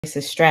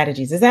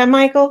Strategies. Is that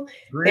Michael?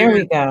 There we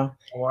Great. go.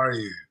 How are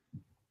you?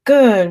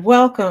 Good.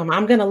 Welcome.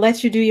 I'm going to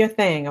let you do your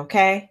thing,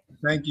 okay?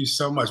 Thank you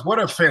so much. What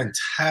a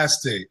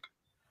fantastic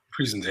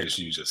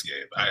presentation you just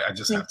gave. I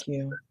just have to Thank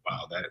you.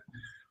 wow, that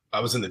I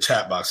was in the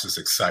chat box just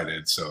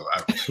excited. So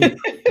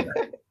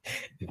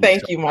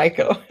Thank you,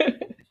 Michael.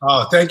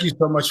 Oh, thank you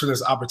so much for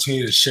this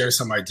opportunity to share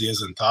some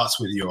ideas and thoughts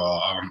with you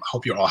all.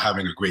 Hope you're all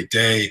having a great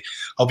day.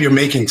 Hope you're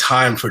making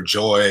time for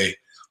joy,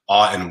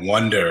 awe, and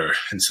wonder,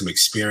 and some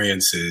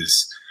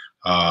experiences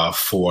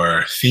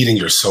for feeding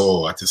your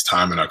soul at this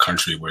time in our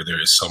country where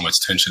there is so much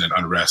tension and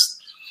unrest.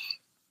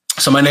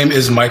 So my name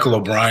is Michael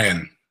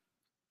O'Brien,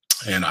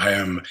 and I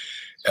am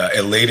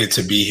elated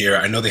to be here.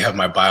 I know they have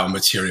my bio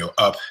material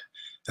up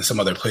and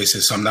some other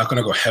places, so I'm not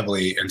going to go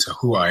heavily into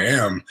who I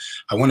am.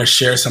 I want to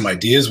share some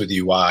ideas with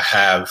you while I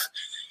have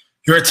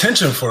your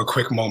attention for a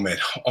quick moment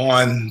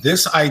on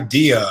this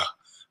idea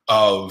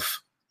of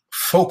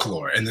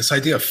folklore and this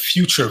idea of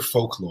future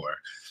folklore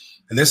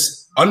and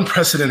this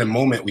unprecedented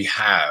moment we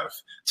have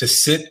to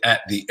sit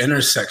at the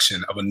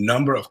intersection of a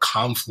number of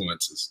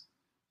confluences,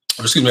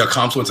 or excuse me, a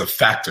confluence of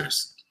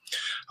factors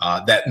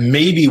that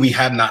maybe we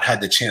have not had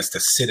the chance to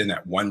sit in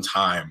at one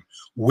time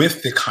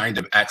with the kind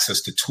of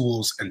access to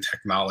tools and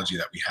technology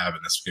that we have in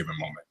this given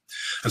moment.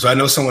 And so I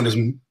know someone is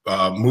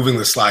moving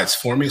the slides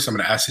for me, so I'm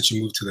going to ask that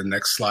you move to the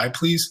next slide,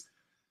 please.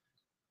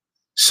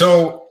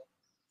 So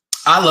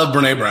I love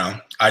Brene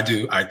Brown. I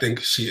do. I think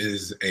she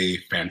is a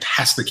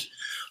fantastic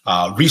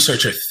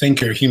researcher,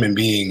 thinker, human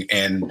being.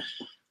 And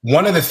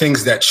one of the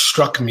things that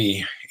struck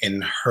me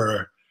in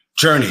her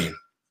journey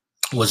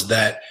was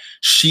that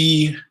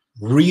she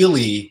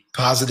really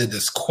posited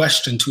this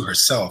question to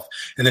herself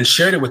and then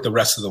shared it with the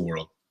rest of the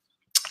world.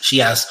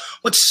 She asked,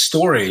 what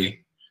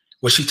story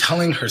was she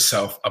telling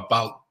herself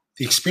about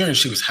the experience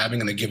she was having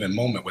in a given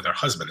moment with her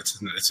husband?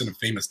 It's in a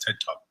famous TED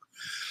Talk.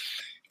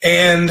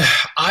 And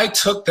I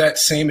took that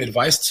same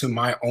advice to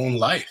my own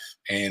life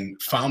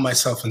and found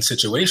myself in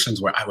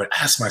situations where I would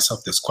ask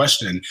myself this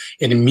question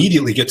and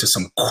immediately get to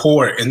some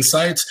core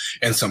insights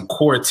and some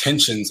core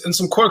tensions and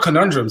some core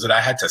conundrums that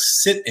I had to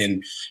sit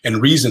in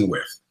and reason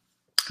with.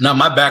 Now,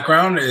 my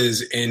background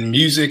is in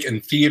music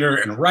and theater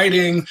and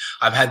writing.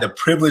 I've had the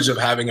privilege of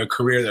having a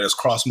career that has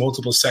crossed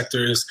multiple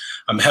sectors.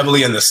 I'm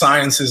heavily in the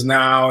sciences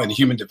now and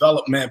human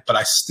development, but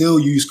I still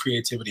use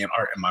creativity and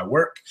art in my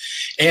work.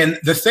 And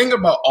the thing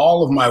about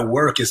all of my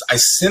work is I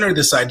center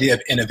this idea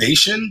of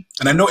innovation.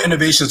 And I know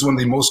innovation is one of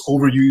the most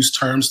overused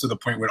terms to the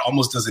point where it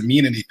almost doesn't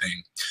mean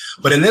anything.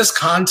 But in this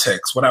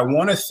context, what I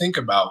want to think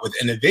about with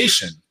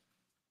innovation,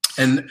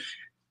 and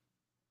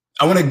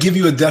I want to give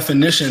you a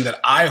definition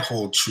that I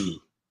hold true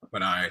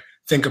when I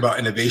think about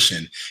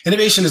innovation.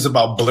 Innovation is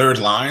about blurred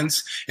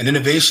lines, and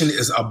innovation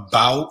is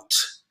about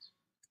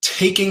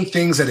taking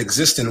things that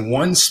exist in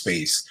one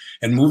space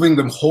and moving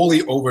them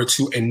wholly over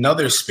to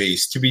another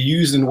space to be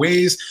used in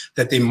ways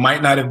that they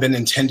might not have been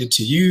intended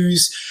to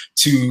use,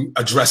 to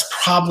address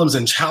problems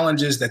and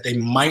challenges that they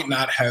might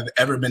not have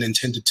ever been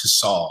intended to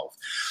solve.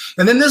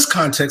 And in this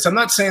context, I'm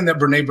not saying that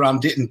Brene Brown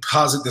didn't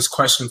posit this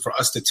question for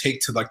us to take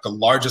to like the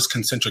largest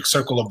concentric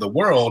circle of the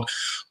world,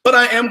 but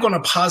I am going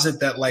to posit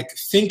that like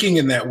thinking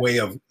in that way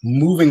of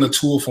moving the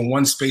tool from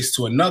one space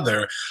to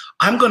another,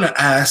 I'm going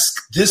to ask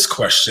this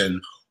question: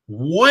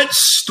 what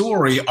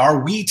story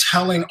are we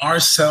telling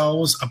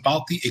ourselves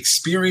about the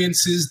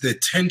experiences, the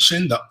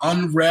tension, the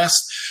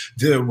unrest,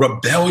 the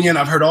rebellion?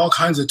 I've heard all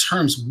kinds of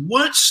terms.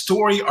 What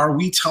story are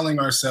we telling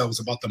ourselves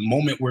about the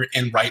moment we're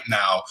in right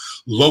now,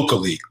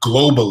 locally,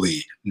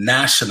 globally,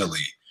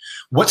 nationally?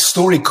 What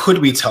story could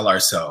we tell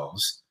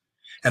ourselves?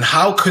 And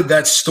how could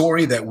that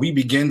story that we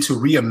begin to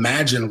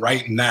reimagine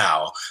right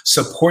now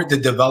support the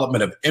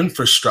development of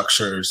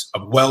infrastructures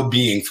of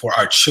well-being for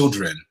our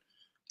children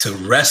to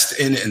rest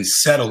in and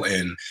settle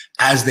in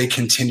as they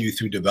continue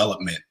through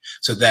development,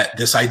 so that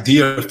this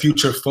idea of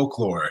future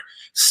folklore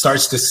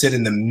starts to sit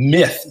in the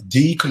myth,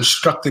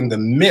 deconstructing the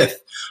myth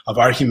of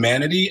our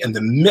humanity and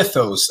the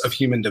mythos of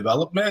human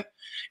development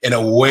in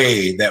a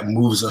way that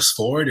moves us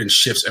forward and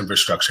shifts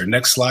infrastructure.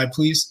 Next slide,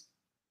 please.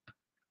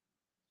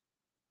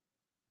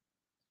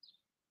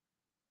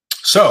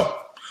 So,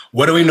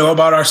 what do we know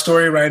about our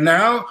story right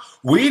now?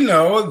 We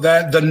know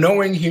that the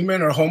knowing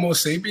human, or Homo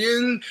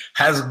sapien,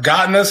 has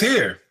gotten us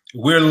here.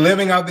 We're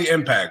living out the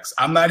impacts.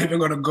 I'm not even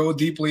going to go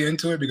deeply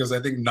into it because I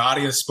think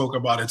Nadia spoke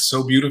about it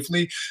so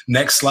beautifully.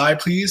 Next slide,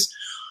 please.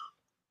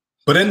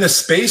 But in the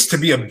space to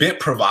be a bit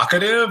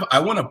provocative, I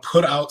want to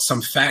put out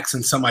some facts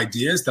and some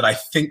ideas that I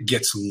think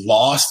gets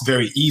lost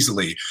very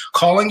easily.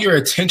 Calling your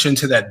attention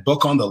to that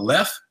book on the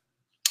left,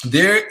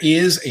 there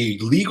is a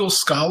legal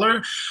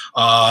scholar,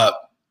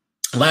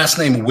 last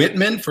name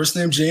Whitman, first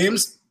name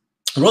James,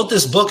 wrote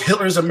this book,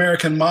 Hitler's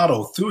American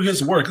Model. Through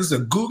his work, this is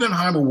a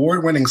Guggenheim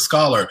Award-winning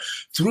scholar.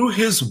 Through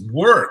his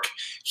work,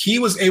 he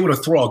was able to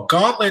throw a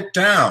gauntlet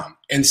down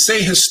and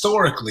say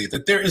historically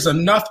that there is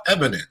enough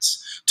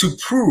evidence to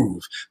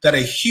prove that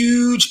a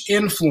huge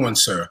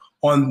influencer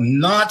on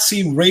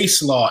Nazi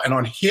race law and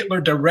on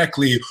Hitler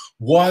directly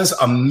was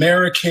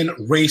American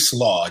race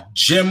law,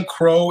 Jim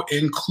Crow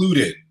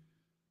included.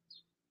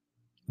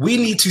 We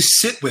need to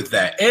sit with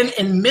that. And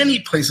in many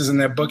places in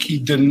that book, he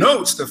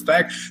denotes the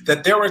fact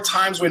that there were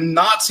times when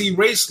Nazi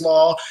race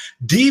law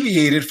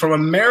deviated from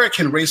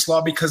American race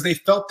law because they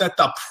felt that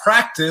the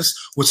practice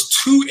was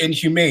too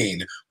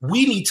inhumane.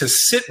 We need to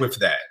sit with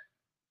that.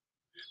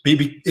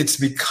 It's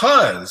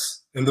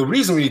because, and the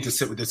reason we need to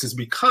sit with this is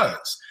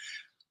because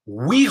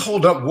we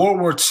hold up World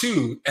War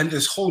II and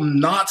this whole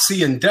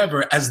Nazi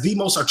endeavor as the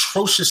most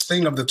atrocious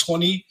thing of the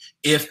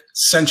 20th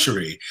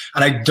century.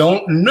 And I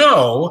don't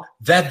know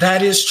that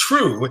that is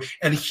true.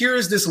 And here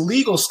is this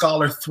legal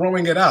scholar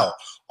throwing it out.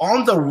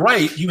 On the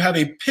right, you have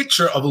a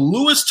picture of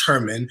Louis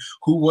Terman,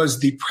 who was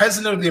the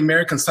president of the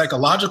American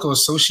Psychological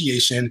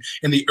Association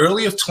in the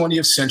early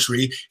 20th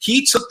century.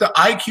 He took the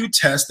IQ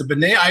test, the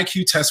Binet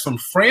IQ test from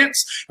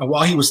France, and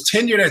while he was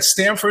tenured at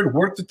Stanford,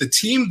 worked with the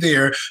team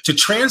there to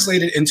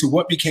translate it into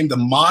what became the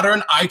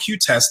modern IQ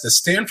test, the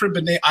Stanford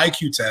Binet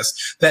IQ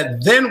test,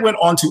 that then went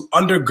on to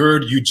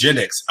undergird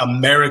eugenics,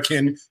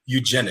 American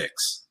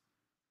eugenics.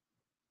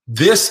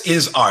 This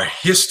is our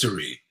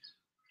history.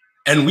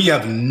 And we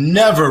have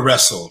never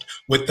wrestled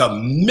with the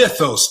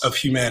mythos of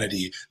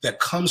humanity that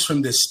comes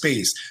from this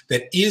space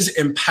that is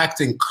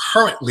impacting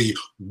currently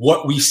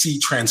what we see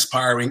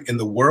transpiring in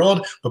the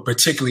world, but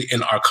particularly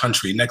in our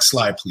country. Next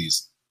slide,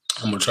 please.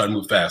 I'm gonna try to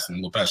move fast and a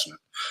little passionate.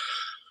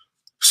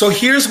 So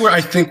here's where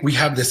I think we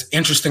have this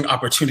interesting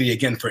opportunity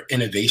again for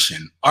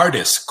innovation.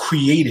 Artists,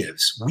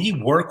 creatives, we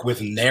work with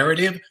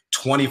narrative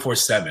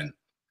 24/7.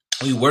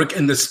 We work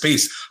in the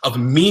space of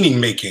meaning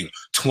making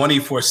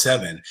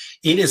 24/7.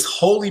 It is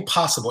wholly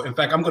possible. In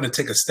fact, I'm going to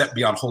take a step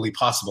beyond wholly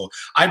possible.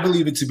 I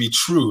believe it to be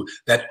true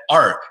that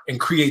art and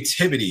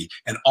creativity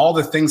and all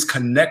the things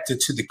connected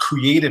to the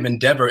creative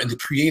endeavor and the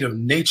creative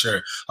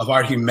nature of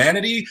our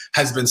humanity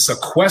has been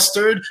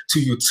sequestered to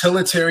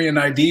utilitarian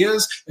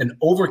ideas and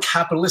over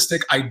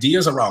capitalistic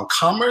ideas around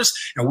commerce.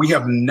 And we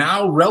have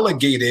now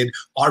relegated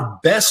our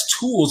best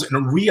tools in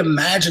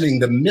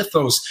reimagining the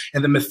mythos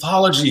and the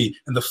mythology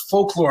and the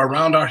folklore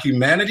around our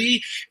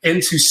humanity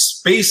into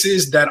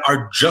spaces that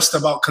are just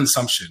about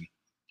consumption.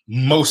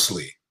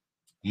 Mostly.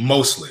 I'm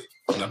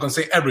not going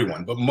to say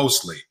everyone, but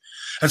mostly.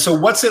 And so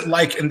what's it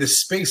like in this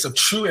space of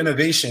true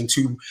innovation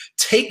to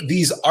take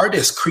these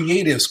artists,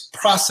 creative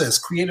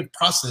process,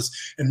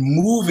 and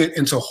move it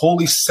into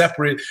wholly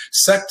separate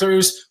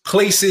sectors,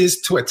 places,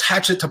 to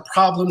attach it to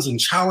problems and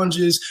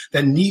challenges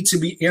that need to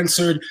be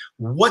answered?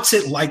 What's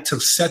it like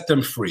to set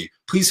them free?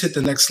 Please hit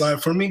the next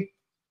slide for me.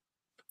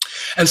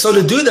 And so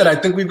to do that, I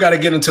think we've got to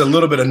get into a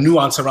little bit of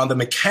nuance around the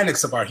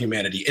mechanics of our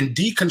humanity. In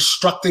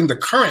deconstructing the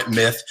current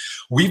myth,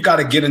 we've got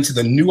to get into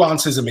the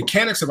nuances and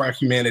mechanics of our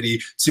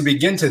humanity to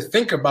begin to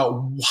think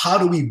about how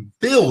do we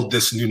build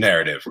this new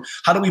narrative?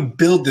 How do we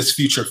build this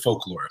future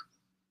folklore?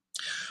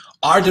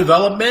 Our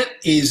development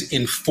is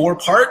in 4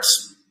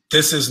 parts.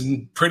 This is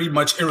pretty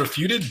much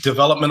irrefuted: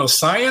 developmental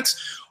science,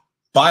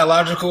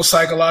 biological,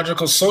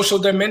 psychological, social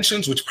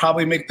dimensions, which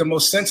probably make the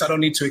most sense. I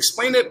don't need to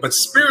explain it, but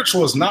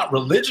spiritual is not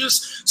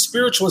religious.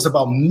 Spiritual is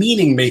about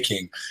meaning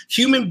making.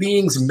 Human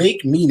beings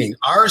make meaning.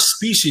 Our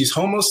species,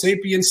 Homo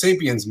sapiens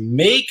sapiens,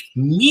 make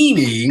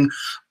meaning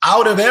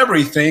out of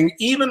everything,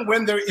 even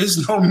when there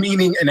is no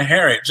meaning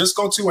inherent. Just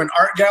go to an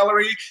art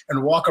gallery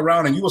and walk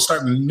around and you will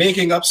start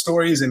making up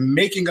stories and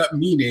making up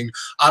meaning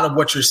out of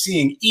what you're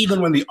seeing, even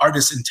when the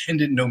artist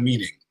intended no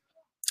meaning.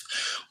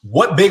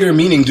 What bigger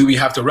meaning do we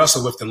have to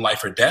wrestle with than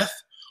life or death?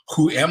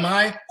 Who am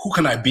I? Who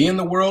can I be in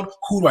the world?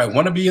 Who do I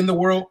want to be in the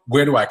world?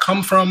 Where do I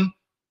come from?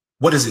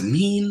 What does it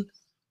mean?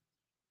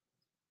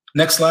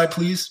 Next slide,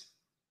 please.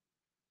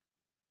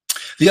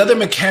 The other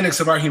mechanics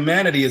of our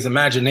humanity is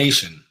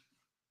imagination.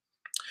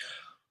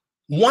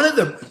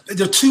 There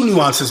are 2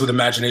 nuances with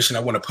imagination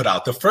I want to put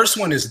out. The first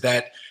one is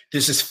that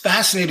there's this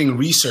fascinating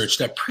research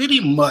that pretty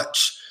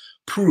much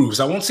proves,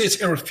 I won't say it's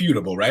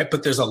irrefutable, right?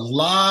 But there's a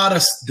lot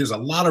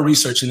of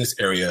research in this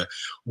area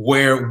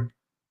where,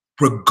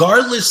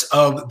 regardless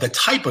of the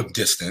type of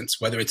distance,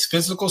 whether it's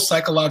physical,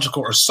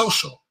 psychological, or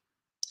social,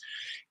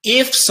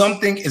 if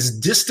something is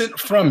distant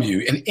from you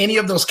in any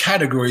of those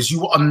categories, you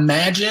will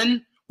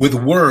imagine with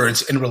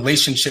words in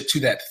relationship to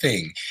that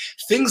thing.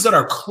 Things that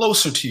are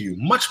closer to you,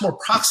 much more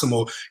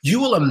proximal, you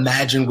will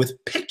imagine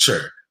with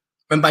picture.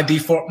 And by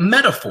default,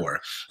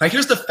 metaphor. Now,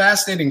 here's the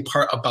fascinating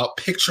part about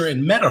picture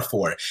and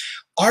metaphor.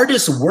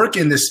 Artists work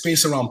in this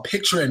space around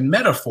picture and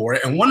metaphor.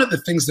 And one of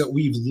the things that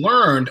we've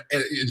learned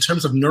in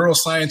terms of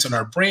neuroscience and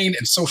our brain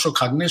and social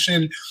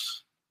cognition,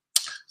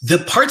 the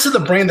parts of the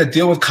brain that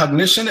deal with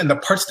cognition and the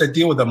parts that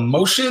deal with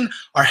emotion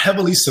are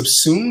heavily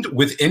subsumed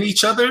within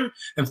each other.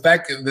 In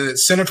fact, the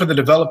Center for the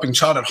Developing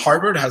Child at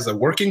Harvard has a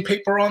working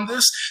paper on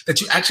this,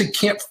 that you actually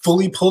can't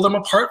fully pull them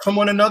apart from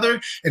one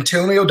another.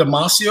 Antonio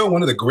Damasio,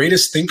 one of the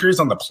greatest thinkers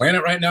on the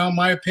planet right now, in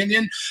my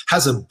opinion,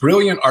 has a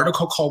brilliant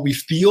article called "We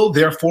Feel,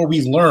 Therefore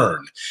We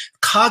Learn."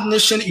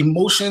 Cognition,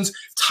 emotions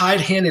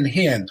tied hand in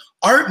hand.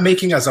 Art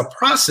making as a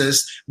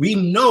process, we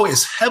know,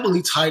 is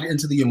heavily tied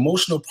into the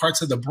emotional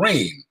parts of the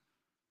brain.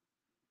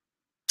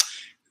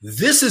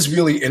 This is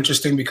really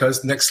interesting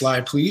because, next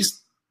slide,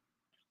 please.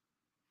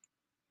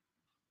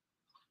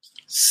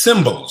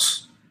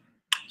 Symbols.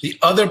 The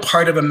other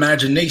part of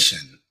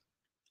imagination,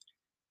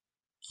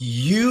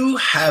 you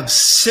have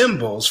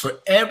symbols for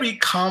every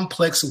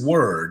complex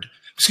word.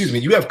 Excuse me,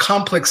 you have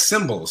complex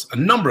symbols, a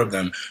number of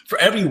them, for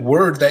every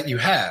word that you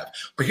have.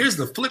 But here's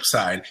the flip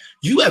side.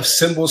 You have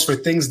symbols for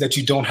things that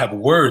you don't have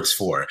words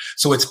for.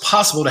 So it's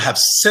possible to have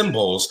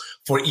symbols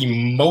for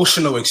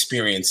emotional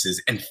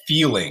experiences and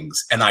feelings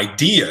and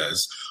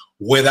ideas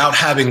without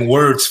having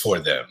words for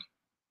them.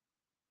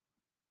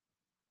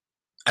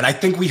 And I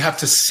think we have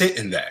to sit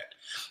in that.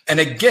 And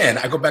again,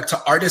 I go back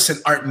to artists and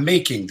art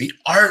making. The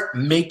art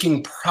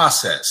making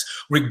process,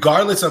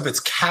 regardless of its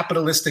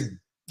capitalistic,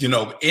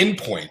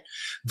 endpoint,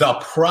 the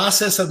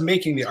process of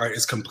making the art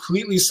is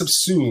completely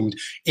subsumed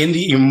in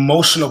the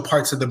emotional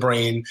parts of the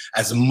brain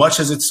as much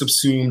as it's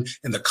subsumed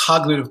in the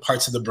cognitive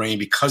parts of the brain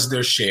because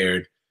they're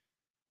shared.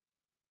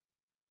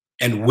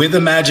 And with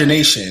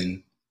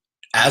imagination,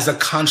 as a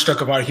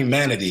construct of our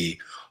humanity,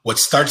 what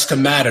starts to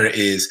matter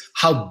is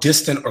how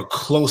distant or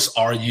close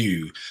are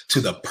you to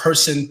the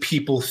person,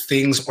 people,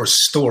 things, or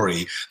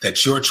story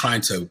that you're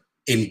trying to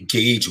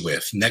engage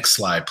with. Next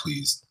slide,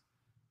 please.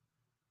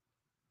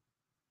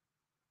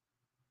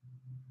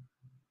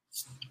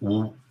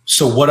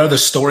 So what are the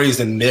stories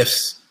and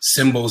myths,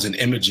 symbols, and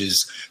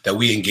images that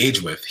we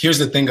engage with? Here's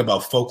the thing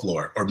about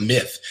folklore or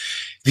myth.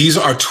 These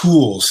are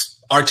tools,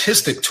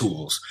 artistic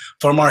tools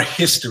from our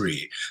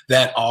history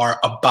that are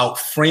about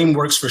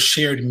frameworks for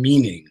shared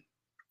meaning.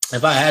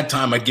 If I had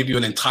time, I'd give you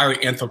an entire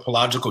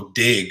anthropological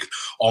dig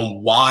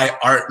on why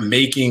art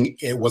making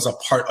was a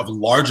part of a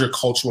larger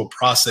cultural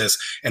process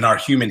in our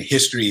human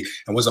history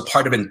and was a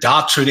part of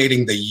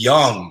indoctrinating the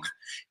young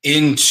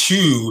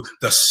into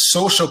the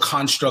social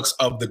constructs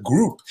of the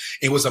group.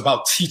 It was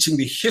about teaching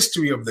the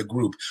history of the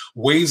group,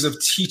 ways of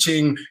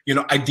teaching,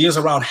 ideas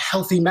around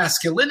healthy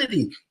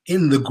masculinity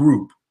in the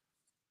group.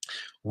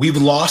 We've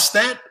lost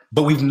that,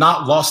 but we've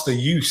not lost the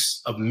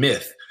use of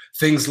myth.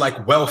 Things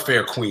like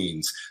welfare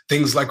queens,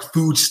 things like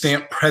food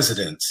stamp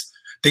presidents,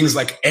 things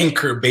like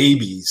anchor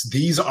babies.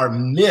 These are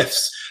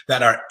myths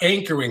that are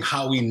anchoring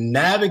how we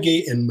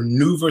navigate and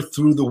maneuver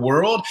through the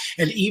world,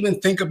 and even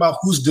think about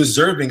who's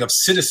deserving of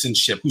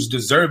citizenship, who's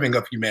deserving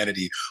of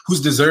humanity,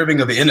 who's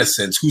deserving of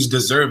innocence, who's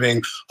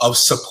deserving of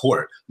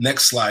support.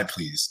 Next slide,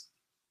 please.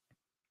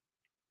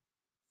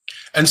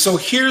 And so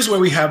here's where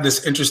we have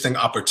this interesting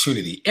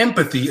opportunity.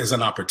 Empathy is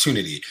an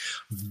opportunity.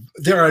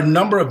 There are a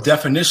number of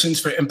definitions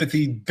for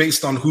empathy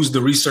based on who's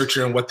the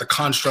researcher and what the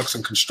constructs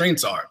and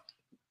constraints are.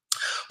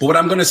 But what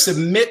I'm going to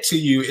submit to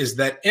you is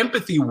that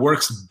empathy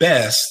works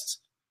best,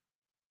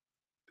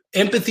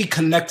 empathy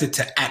connected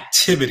to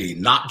activity,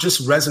 not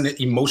just resonant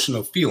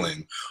emotional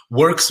feeling,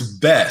 works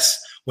best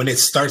when it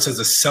starts as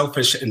a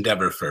selfish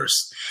endeavor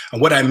first.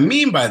 And what I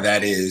mean by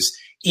that is,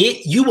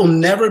 you will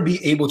never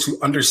be able to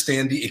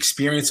understand the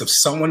experience of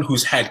someone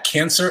who's had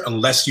cancer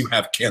unless you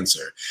have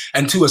cancer.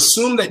 And to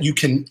assume that you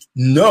can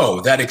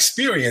know that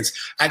experience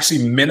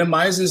actually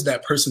minimizes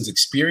that person's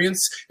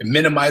experience, it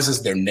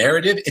minimizes their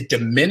narrative, it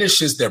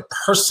diminishes their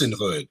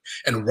personhood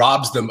and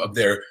robs them of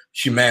their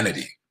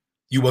humanity.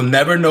 You will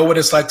never know what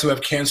it's like to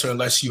have cancer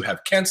unless you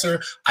have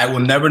cancer. I will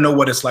never know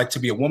what it's like to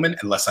be a woman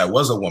unless I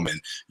was a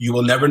woman. You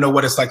will never know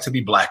what it's like to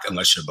be Black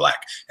unless you're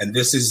Black. And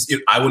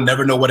I will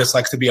never know what it's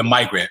like to be a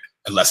migrant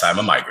unless I'm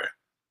a migrant.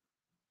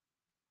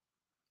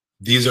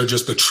 These are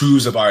just the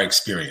truths of our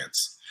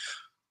experience.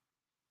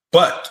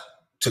 But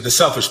to the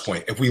selfish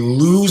point, if we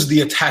lose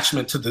the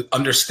attachment to the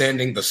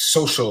understanding the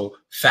social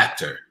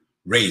factor,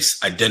 race,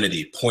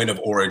 identity, point of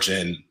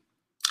origin,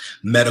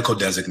 medical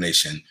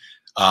designation,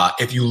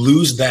 if you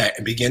lose that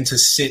and begin to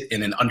sit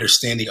in an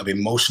understanding of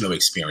emotional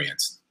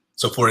experience.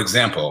 So for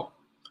example,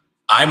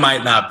 I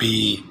might not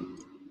be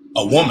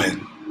a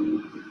woman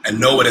and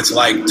know what it's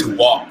like to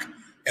walk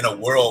in a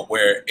world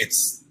where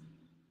it's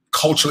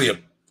culturally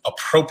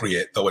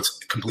appropriate, though it's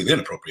completely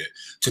inappropriate,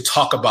 to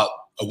talk about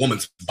a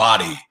woman's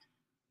body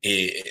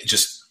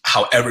just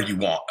however you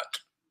want,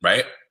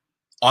 right?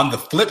 On the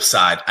flip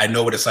side, I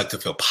know what it's like to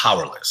feel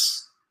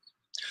powerless.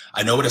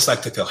 I know what it's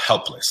like to feel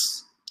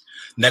helpless.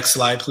 Next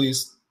slide,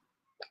 please.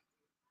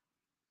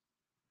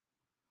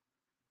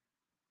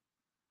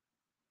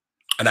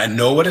 And I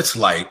know what it's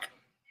like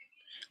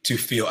to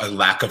feel a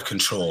lack of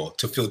control,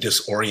 to feel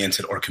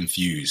disoriented or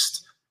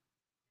confused.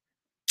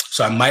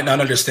 So I might not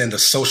understand the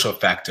social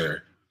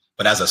factor,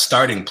 but as a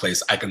starting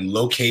place, I can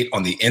locate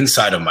on the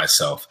inside of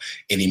myself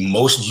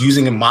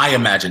using my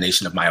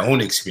imagination of my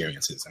own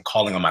experiences and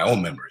calling on my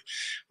own memory,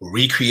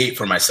 recreate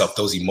for myself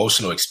those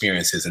emotional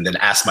experiences, and then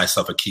ask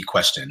myself a key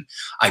question.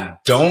 I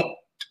don't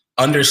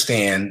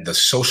understand the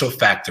social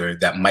factor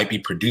that might be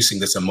producing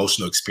this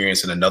emotional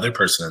experience in another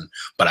person,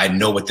 but I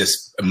know what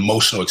this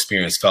emotional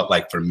experience felt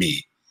like for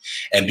me.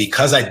 And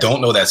because I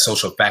don't know that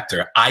social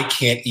factor, I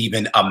can't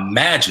even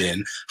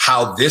imagine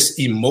how this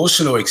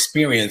emotional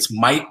experience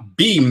might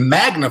be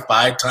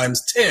magnified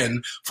times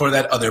 10 for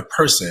that other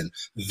person.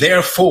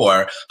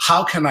 Therefore,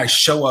 how can I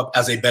show up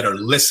as a better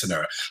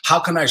listener? How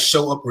can I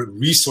show up with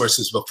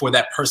resources before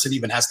that person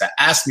even has to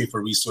ask me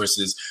for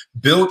resources,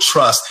 build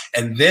trust,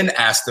 and then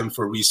ask them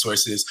for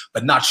resources,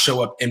 but not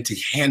show up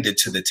empty-handed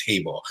to the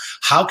table?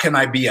 How can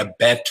I be a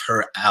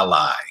better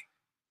ally,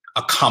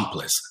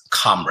 accomplice,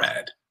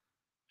 comrade?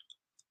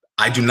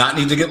 I do not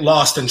need to get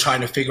lost in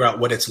trying to figure out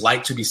what it's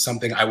like to be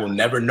something I will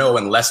never know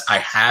unless I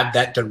have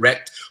that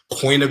direct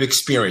point of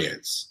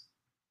experience.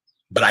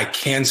 But I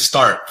can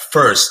start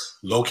first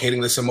locating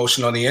this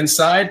emotion on the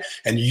inside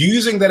and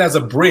using that as a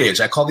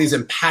bridge. I call these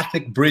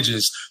empathic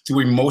bridges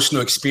through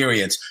emotional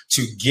experience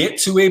to get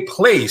to a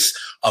place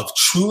of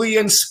truly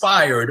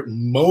inspired,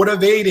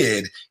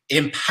 motivated,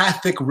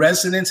 empathic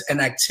resonance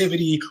and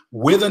activity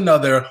with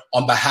another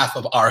on behalf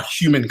of our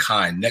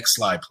humankind. Next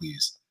slide,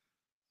 please.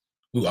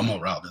 Ooh, I'm all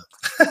riled up.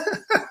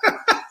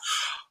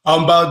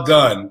 I'm about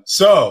done.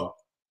 So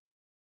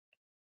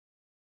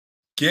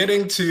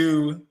getting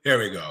to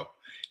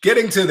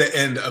the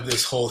end of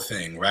this whole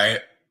thing, right?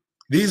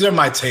 These are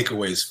my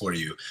takeaways for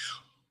you.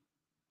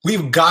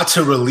 We've got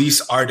to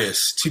release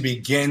artists to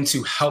begin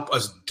to help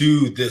us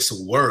do this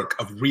work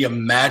of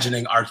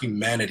reimagining our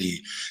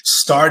humanity,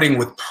 starting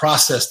with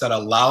process that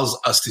allows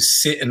us to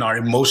sit in our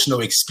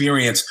emotional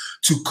experience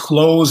to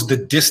close the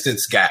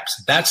distance gaps.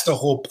 That's the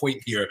whole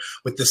point here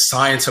with the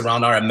science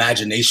around our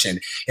imagination.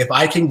 If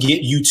I can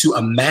get you to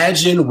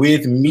imagine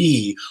with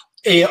me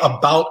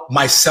about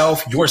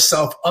myself,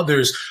 yourself,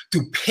 others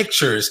through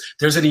pictures,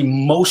 there's an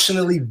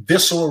emotionally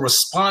visceral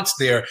response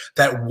there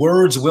that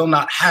words will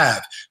not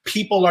have.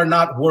 People are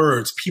not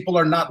words. People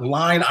are not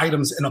line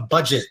items in a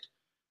budget.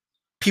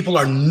 People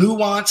are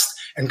nuanced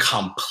and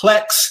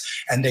complex,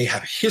 and they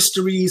have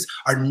histories.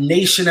 Our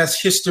nation has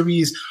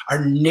histories.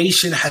 Our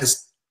nation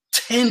has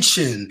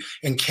tension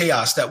and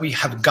chaos that we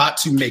have got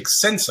to make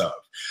sense of.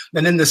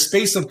 And in the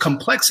space of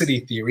complexity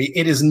theory,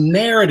 it is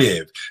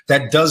narrative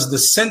that does the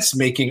sense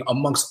making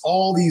amongst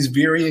all these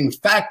varying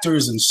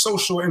factors and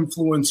social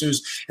influencers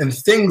and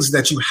things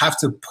that you have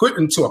to put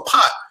into a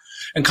pot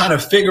and kind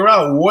of figure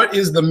out what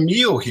is the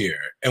meal here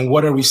and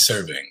what are we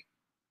serving.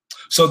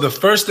 So the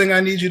first thing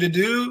I need you to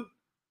do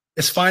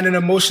is find an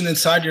emotion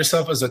inside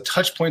yourself as a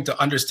touch point to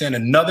understand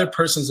another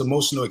person's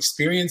emotional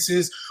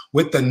experiences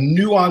with the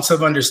nuance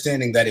of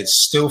understanding that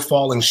it's still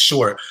falling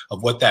short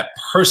of what that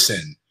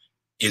person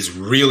is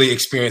really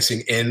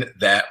experiencing in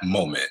that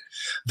moment.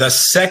 The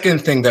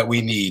second thing that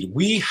we need,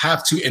 we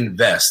have to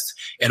invest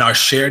in our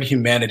shared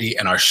humanity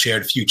and our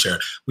shared future.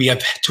 We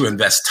have to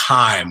invest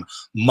time,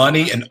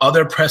 money, and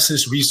other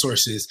precious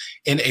resources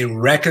in a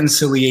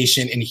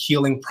reconciliation and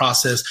healing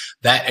process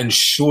that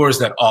ensures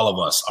that all of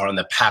us are on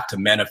the path to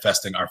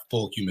manifesting our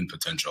full human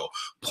potential,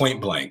 point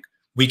blank.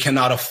 We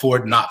cannot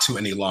afford not to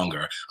any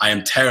longer. I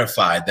am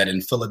terrified that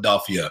in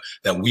Philadelphia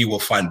that we will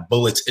find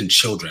bullets in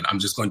children. I'm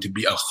just going to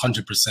be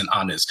 100%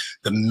 honest.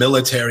 The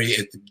military,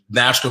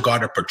 National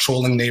Guard are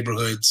patrolling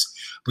neighborhoods.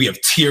 We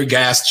have tear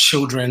gas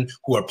children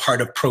who are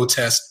part of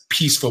protests,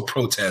 peaceful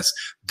protests.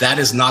 That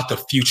is not the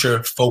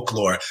future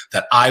folklore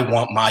that I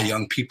want my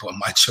young people and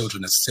my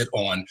children to sit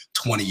on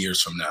 20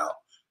 years from now.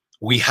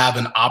 We have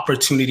an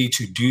opportunity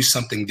to do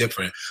something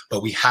different,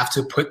 but we have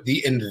to put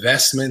the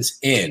investments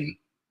in.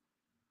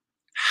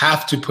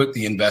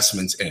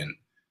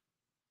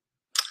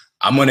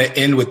 I'm going to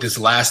end with this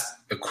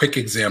a quick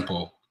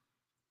example.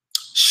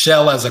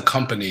 Shell as a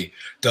company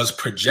does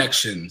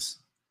projections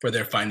for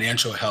their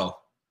financial health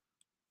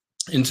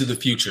into the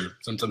future,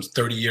 sometimes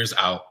 30 years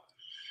out,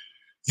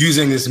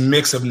 using this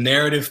mix of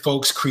narrative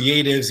folks,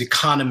 creatives,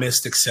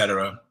 economists,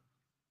 etc.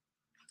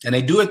 And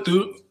they do it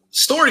through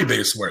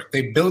story-based work.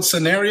 They build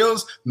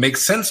scenarios, make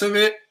sense of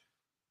it,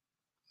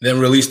 then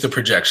release the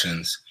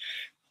projections.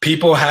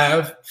 People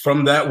have,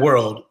 from that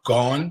world,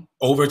 gone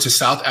over to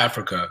South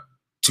Africa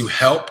to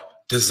help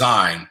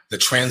design the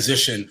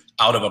transition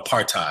out of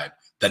apartheid.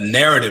 The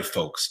narrative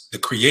folks, the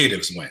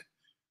creatives went.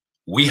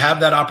 We have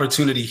that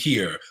opportunity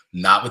here,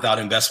 not without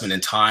investment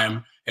in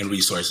time and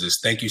resources.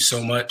 Thank you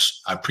so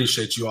much. I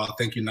appreciate you all.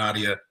 Thank you,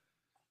 Nadia.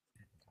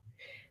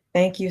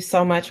 Thank you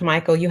so much,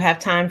 Michael. You have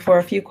time for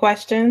a few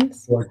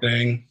questions? Sure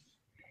thing.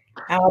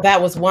 Oh,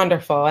 that was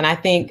wonderful. And I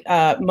think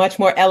much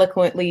more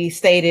eloquently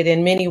stated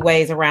in many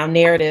ways around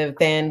narrative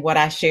than what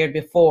I shared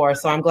before.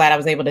 So I'm glad I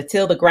was able to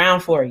till the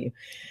ground for you.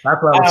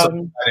 That's what I was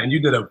saying. And you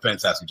did a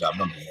fantastic job.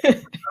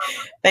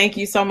 Thank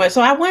you so much.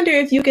 So I wonder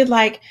if you could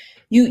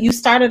you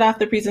started off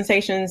the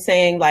presentation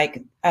saying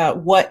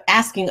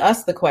asking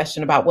us the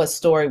question about what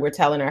story we're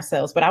telling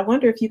ourselves. But I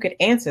wonder if you could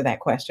answer that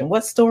question.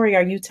 What story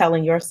are you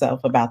telling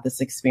yourself about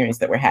this experience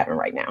that we're having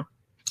right now?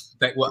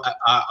 Well,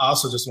 I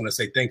also just want to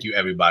say thank you,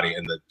 everybody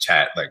in the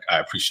chat. I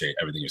appreciate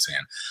everything you're saying.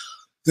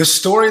 The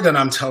story that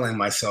I'm telling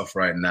myself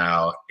right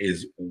now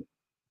it's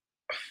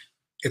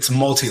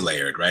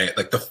multi-layered, right?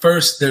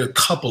 There are a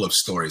couple of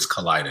stories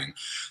colliding.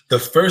 The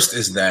first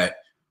is that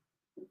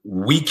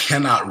we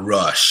cannot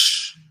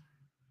rush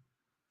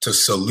to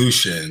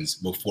solutions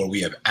before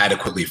we have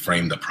adequately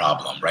framed the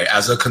problem, right?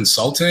 As a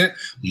consultant,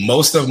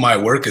 most of my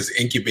work is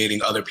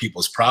incubating other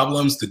people's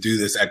problems to do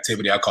this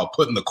activity I call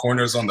putting the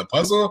corners on the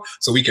puzzle,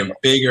 so we can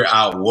figure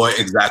out what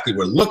exactly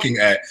we're looking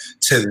at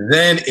to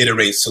then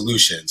iterate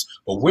solutions.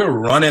 But we're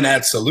running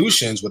at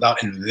solutions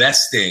without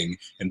investing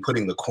in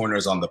putting the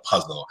corners on the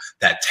puzzle.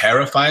 That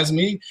terrifies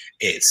me,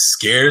 it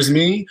scares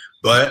me,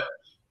 but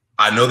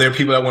I know there are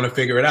people that want to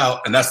figure it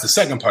out. And that's the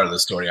second part of the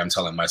story I'm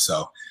telling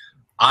myself.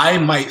 I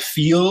might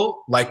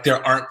feel like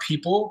there aren't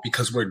people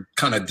because we're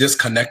kind of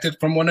disconnected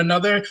from one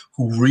another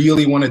who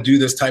really want to do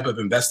this type of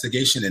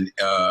investigation and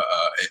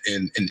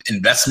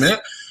investment,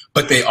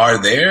 but they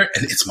are there,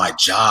 and it's my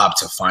job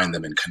to find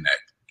them and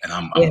connect. And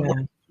I'm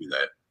working to do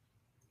that.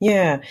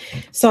 Yeah.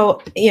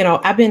 So, you know,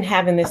 I've been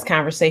having this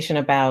conversation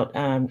about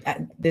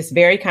this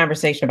very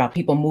conversation about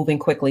people moving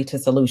quickly to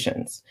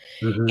solutions.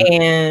 Mm-hmm.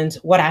 And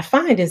what I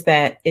find is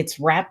that it's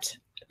wrapped,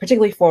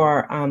 particularly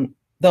for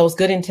those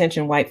good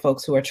intentioned white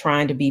folks who are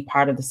trying to be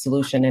part of the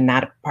solution and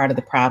not part of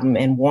the problem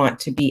and want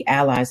to be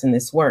allies in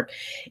this work.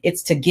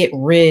 It's to get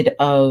rid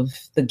of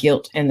the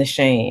guilt and the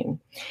shame.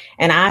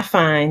 And I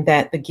find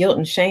that the guilt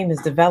and shame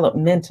is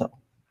developmental,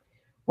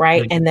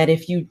 right? Mm-hmm. And that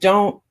if you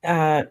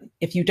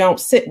don't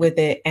sit with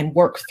it and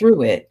work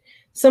through it,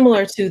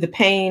 similar to the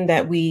pain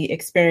that we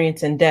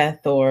experience in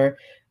death or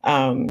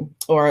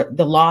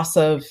the loss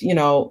of, you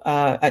know,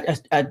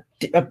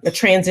 a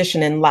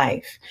transition in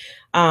life.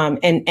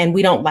 And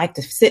we don't like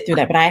to sit through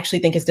that, but I actually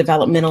think it's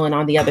developmental. And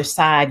on the other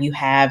side, you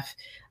have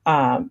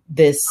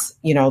this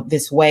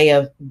way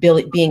of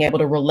being able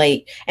to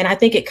relate. And I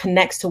think it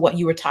connects to what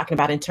you were talking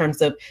about in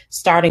terms of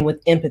starting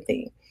with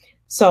empathy.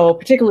 So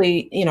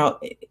particularly, you know,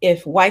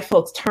 if white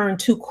folks turn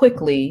too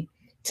quickly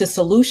to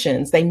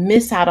solutions, they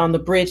miss out on the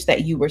bridge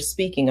that you were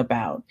speaking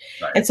about.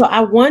 Right. And so I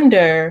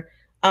wonder,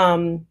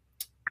 and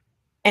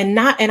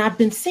I've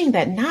been seeing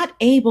that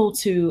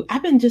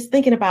I've been just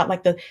thinking about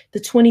like the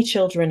 20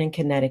 children in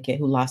Connecticut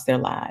who lost their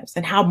lives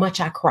and how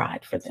much I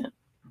cried for them.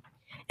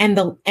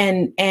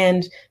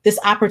 And this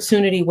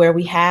opportunity where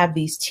we have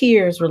these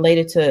tears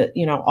related to,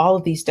 you know, all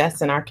of these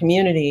deaths in our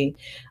community,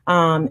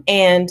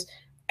 and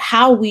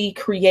how we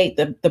create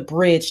the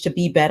bridge to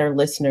be better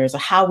listeners, or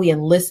how we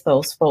enlist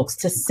those folks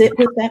to sit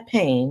with that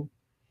pain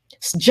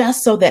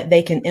just so that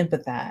they can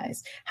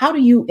empathize. How do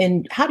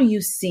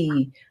you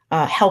see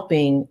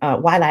helping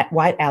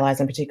white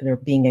allies in particular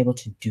being able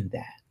to do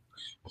that?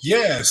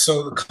 Yeah,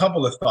 so a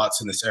couple of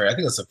thoughts in this area. I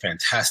think that's a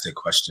fantastic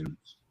question.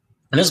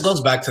 And this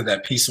goes back to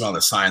that piece around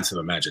the science of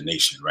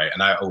imagination, right?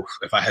 And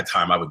if I had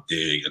time, I would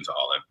dig into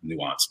all that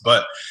nuance.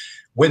 But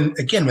when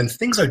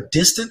things are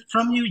distant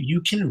from you,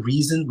 you can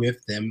reason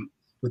with them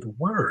with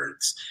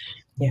words.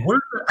 Yeah.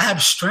 Words are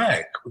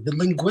abstract. The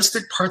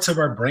linguistic parts of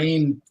our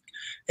brain,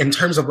 in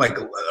terms of like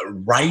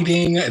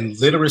writing and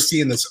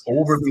literacy in this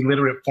overly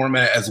literate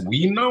format as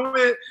we know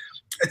it,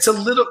 it's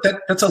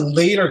that's a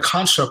later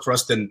construct for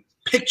us than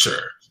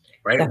picture,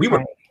 right? That's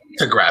were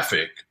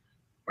pictographic,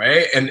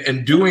 right?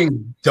 And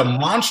doing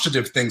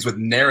demonstrative things with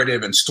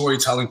narrative and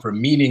storytelling for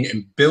meaning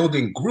and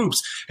building groups.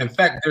 In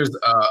fact, there's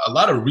a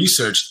lot of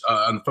research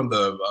from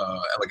the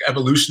like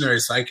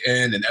evolutionary psych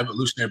and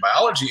evolutionary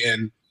biology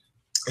and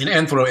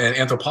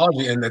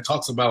anthropology that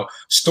talks about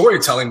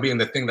storytelling being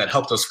the thing that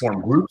helped us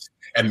form groups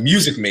and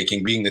music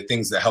making being the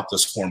things that helped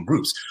us form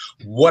groups.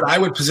 What I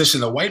would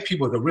position the white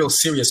people with a real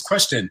serious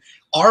question: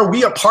 are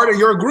we a part of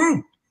your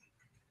group?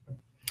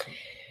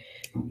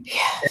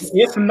 Yes.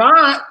 If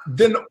not,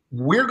 then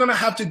we're going to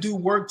have to do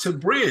work to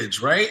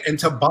bridge, right? And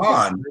to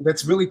bond.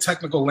 That's really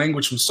technical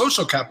language from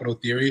social capital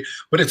theory,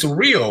 but it's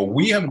real.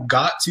 We have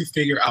got to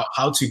figure out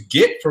how to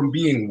get from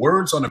being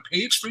words on a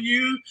page for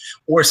you,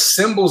 or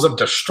symbols of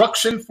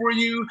destruction for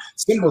you,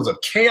 symbols of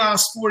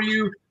chaos for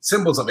you,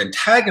 symbols of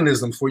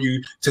antagonism for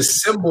you, to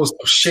symbols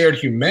of shared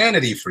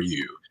humanity for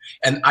you.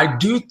 And I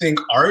do think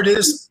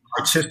artists,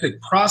 artistic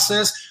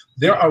process,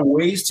 there are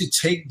ways to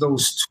take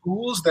those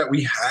tools that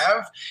we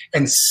have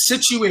and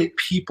situate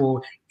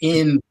people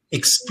in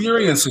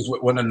experiences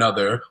with one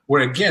another,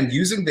 where, again,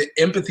 using the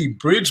empathy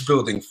bridge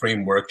building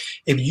framework,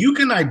 if you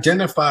can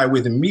identify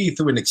with me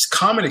through an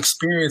common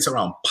experience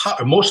around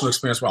emotional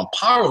experience around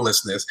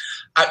powerlessness,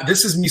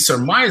 this is me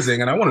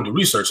surmising, and I want to do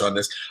research on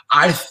this,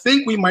 I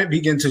think we might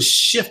begin to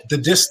shift the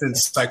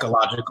distance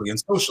psychologically and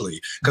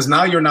socially, because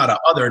now you're not an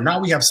other, now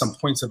we have some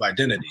points of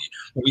identity.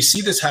 When we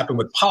see this happen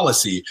with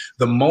policy,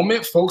 the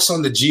moment folks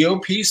on the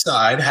GOP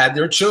side had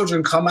their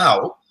children come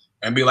out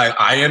and be like,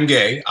 I am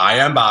gay, I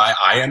am bi,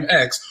 I am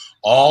X,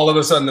 all of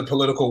a sudden the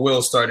political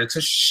will started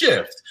to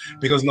shift,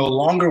 because no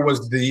longer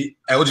was the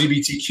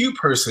LGBTQ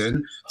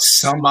person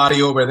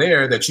somebody over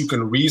there that you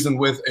can reason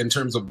with in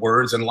terms of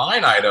words and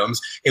line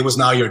items. It was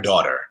now your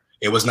daughter.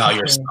 It was now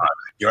your son,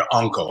 your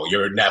uncle,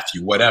 your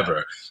nephew,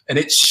 whatever. And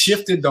it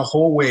shifted the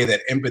whole way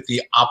that empathy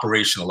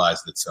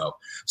operationalized itself.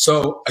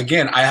 So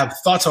again, I have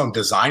thoughts on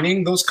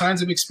designing those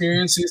kinds of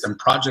experiences and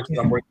projects that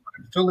I'm working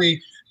on in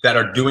Philly that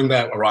are doing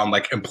that around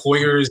like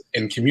employers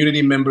and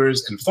community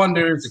members and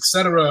funders, et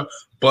cetera.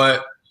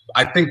 But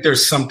I think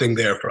there's something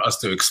there for us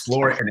to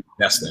explore and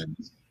invest in.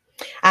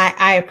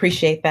 I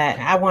appreciate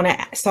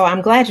that. So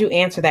I'm glad you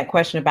answered that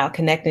question about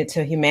connected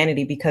to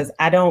humanity, because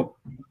I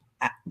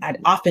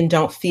often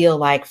don't feel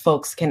like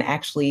folks can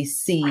actually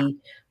see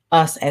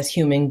us as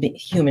human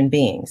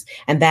beings.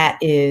 And that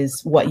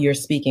is what you're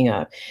speaking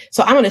of.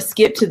 So I'm going to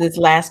skip to this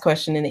last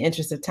question in the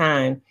interest of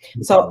time.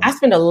 So I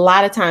spend a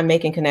lot of time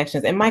making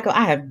connections. And Michael,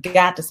 I have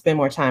got to spend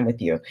more time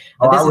with you.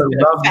 This has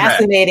been a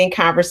fascinating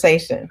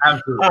conversation.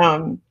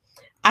 Absolutely.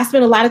 I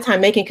spend a lot of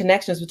time making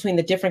connections between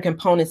the different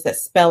components that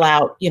spell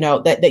out,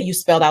 that you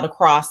spelled out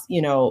across,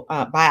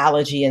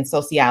 biology and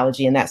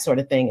sociology and that sort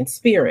of thing, and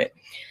spirit.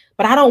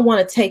 But I don't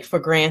want to take for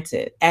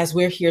granted, as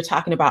we're here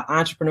talking about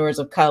entrepreneurs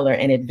of color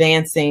and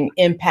advancing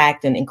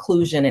impact and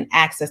inclusion and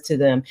access to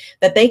them,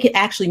 that they could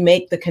actually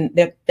make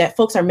that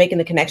folks are making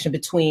the connection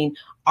between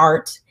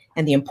art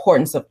and the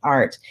importance of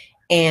art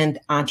and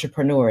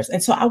entrepreneurs.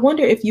 And so I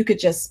wonder if you could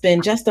just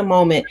spend just a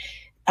moment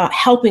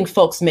helping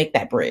folks make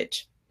that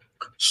bridge.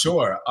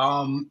 Sure.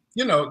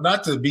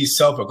 Not to be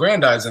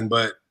self-aggrandizing,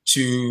 but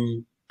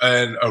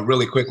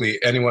really quickly,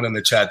 anyone in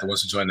the chat that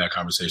wants to join that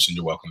conversation,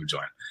 you're welcome to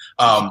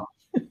join.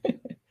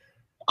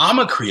 I'm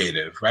a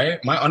creative,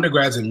 right? My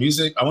undergrad's in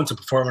music. I went to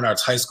Performing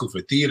Arts High School for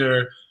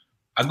theater.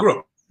 I grew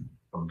up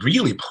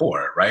really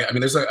poor, right? I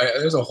mean, there's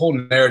a whole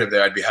narrative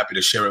there I'd be happy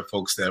to share with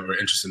folks that were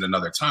interested in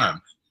another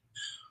time.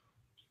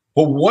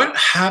 But what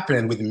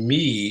happened with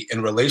me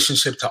in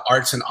relationship to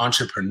arts and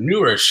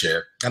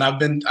entrepreneurship, and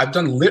I've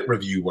done lit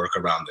review work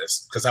around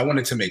this because I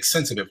wanted to make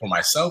sense of it for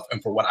myself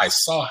and for what I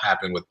saw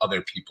happen with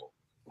other people.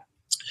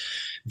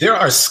 There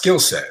are skill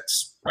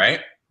sets,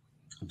 right,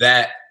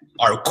 that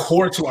are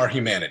core to our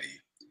humanity.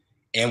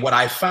 And what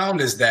I found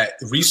is that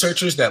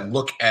researchers that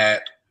look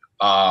at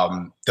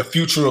the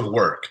future of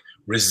work,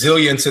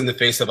 resilience in the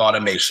face of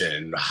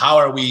automation, how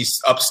are we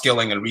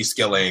upskilling and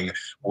reskilling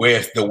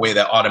with the way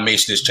that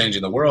automation is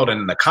changing the world,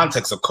 and in the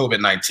context of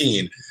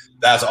COVID-19,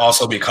 that's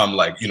also become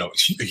a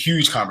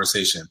huge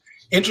conversation.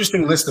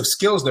 Interesting list of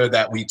skills there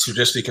that we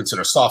traditionally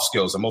consider soft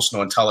skills: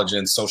 emotional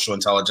intelligence, social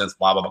intelligence,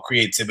 blah, blah, blah,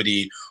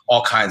 creativity,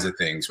 all kinds of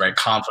things, right?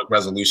 Conflict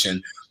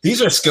resolution.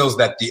 These are skills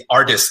that the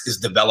artist is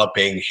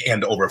developing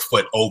hand over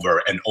foot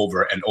over and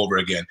over and over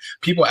again.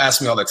 People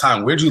ask me all the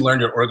time, where'd you learn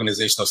your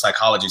organizational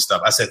psychology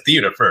stuff? I said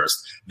theater first,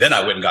 then I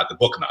went and got the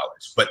book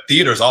knowledge. But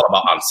theater is all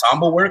about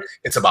ensemble work.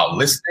 It's about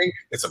listening.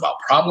 It's about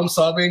problem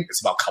solving.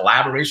 It's about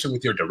collaboration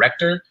with your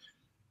director.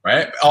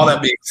 Right. All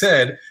that being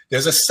said,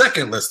 there's a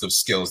second list of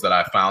skills that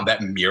I found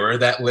that mirror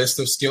that list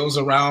of skills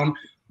around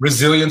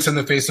resilience in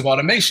the face of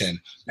automation.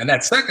 And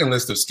that second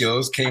list of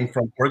skills came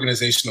from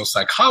organizational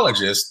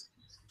psychologists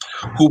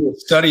who were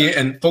studying,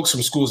 and folks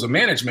from schools of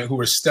management who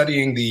were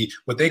studying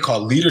what they call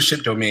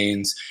leadership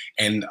domains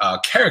and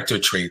character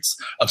traits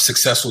of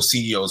successful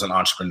CEOs and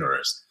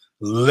entrepreneurs.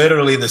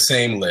 Literally the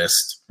same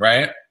list,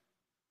 right?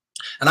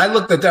 And I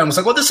looked at that and was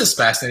like, well, this is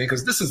fascinating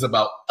because this is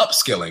about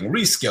upskilling,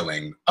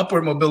 reskilling,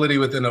 upward mobility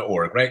within an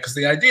org, right? Because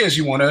the idea is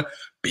you want to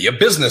be a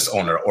business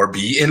owner or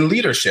be in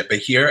leadership. But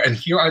here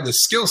are the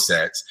skill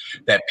sets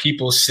that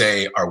people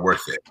say are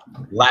worth it.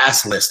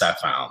 Last list I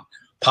found: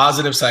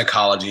 positive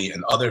psychology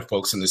and other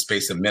folks in the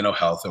space of mental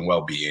health and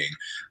well-being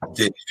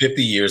did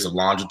 50 years of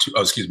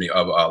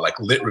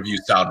lit review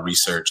style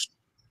research,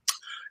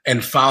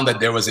 and found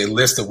that there was a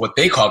list of what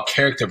they call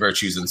character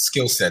virtues and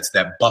skill sets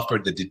that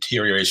buffered the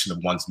deterioration of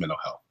one's mental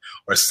health,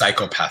 or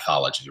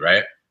psychopathology,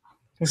 right?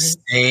 Mm-hmm.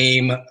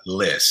 Same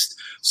list.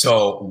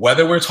 So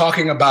whether we're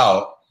talking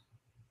about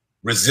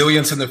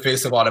resilience in the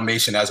face of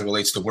automation as it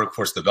relates to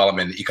workforce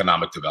development and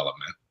economic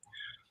development,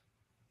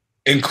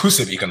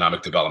 inclusive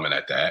economic development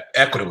at that,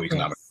 equitable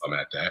economic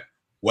development at that,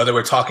 whether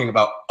we're talking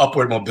about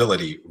upward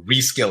mobility,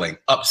 reskilling,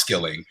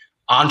 upskilling,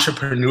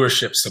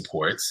 entrepreneurship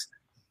supports,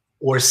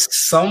 or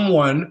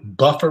someone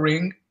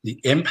buffering the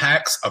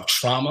impacts of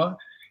trauma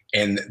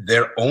and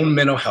their own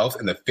mental health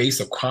in the face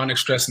of chronic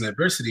stress and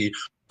adversity,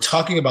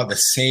 talking about the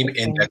same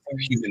index of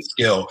human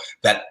skill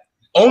that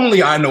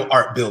only I know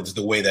art builds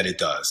the way that it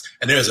does.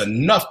 And there's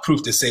enough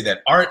proof to say that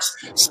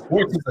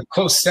sports is a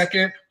close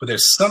second, but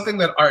there's something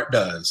that art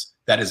does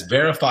that is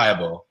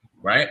verifiable,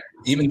 right?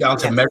 Even down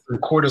to measuring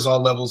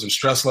cortisol levels and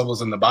stress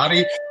levels in the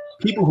body.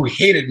 People who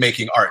hated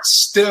making art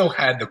still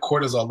had the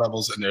cortisol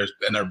levels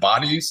in their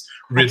bodies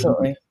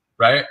ridden,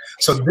 right?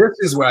 So this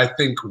is where I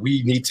think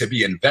we need to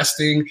be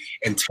investing,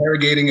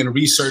 interrogating and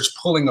research,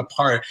 pulling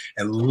apart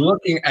and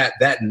looking at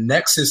that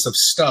nexus of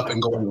stuff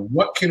and going,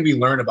 what can we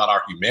learn about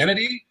our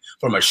humanity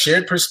from a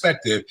shared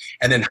perspective?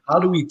 And then how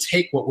do we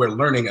take what we're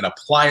learning and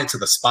apply it to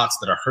the spots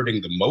that are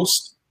hurting the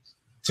most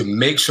to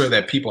make sure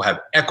that people have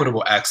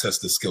equitable access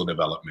to skill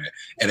development?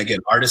 And again,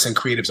 artists and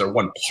creatives are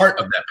one part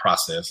of that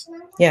process.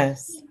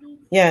 Yes.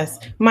 Yes.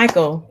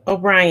 Michael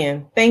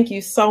O'Brien, thank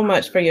you so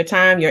much for your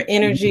time, your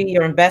energy,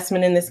 your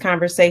investment in this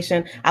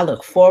conversation. I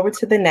look forward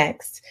to the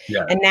next.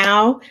 Yeah. And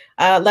now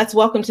let's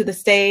welcome to the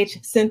stage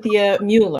Cynthia Mueller.